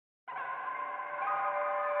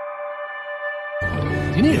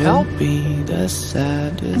You need help? I'm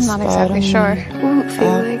not exactly sure. Won't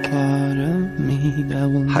feel like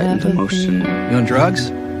Heightened emotion. You on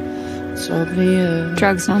drugs?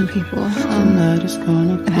 Drugs numb people. I've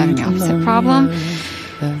had an opposite problem.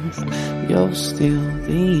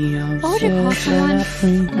 What would you call someone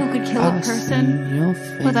who could kill a person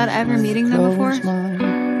without ever meeting them before?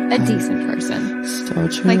 A decent person.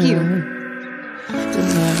 Like you.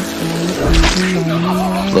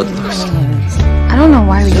 Bloodlust. I don't know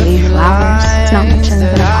why we leave flowers. It's not much of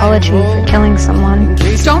an apology for killing someone.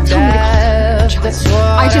 Don't tell me to call it a child.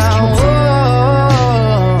 I just killed someone.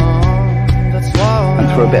 And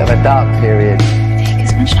through a bit of a dark period. Take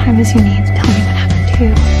as much time as you need to tell me what happened to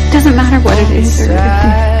you. It doesn't matter what it is or if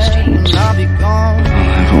anything's changed. All I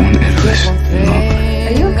ever wanted was love.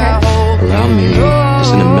 Are you okay? Allow me to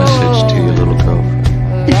send a message to your little girlfriend.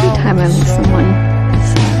 Every time I miss someone,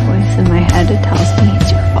 there's a voice in my head that tells me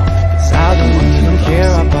it's your fault.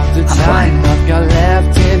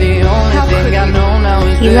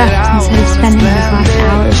 He left instead of spending his last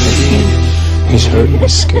hours with me. He's hurt and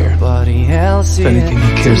he's scared. If anything, he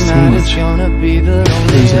cares too much.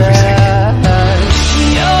 Please everything.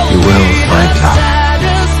 You will find love.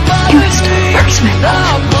 You must the person I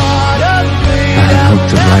loved. I had hoped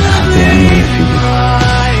to write a happy ending for you.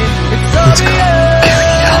 Let's go. Carry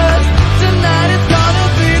it up.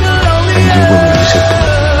 And you will lose it.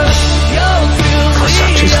 For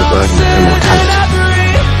such is the burden of immortality.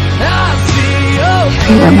 If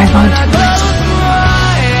you were my long-term rest,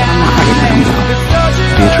 I'm not ready to let him go.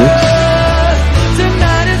 Beatrix?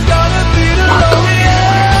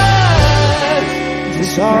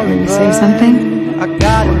 Want me to say something? I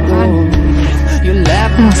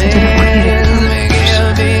also didn't want you to come.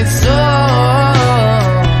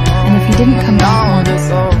 And if he didn't come back once,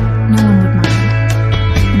 no one would mind.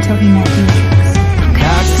 Until he met Beatrix.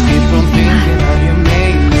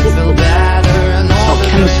 About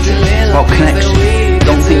chemistry, about connection.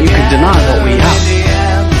 Don't think you can deny what we have.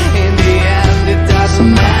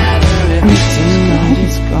 Some guy.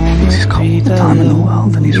 He's got all the time in the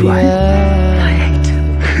world and he's right.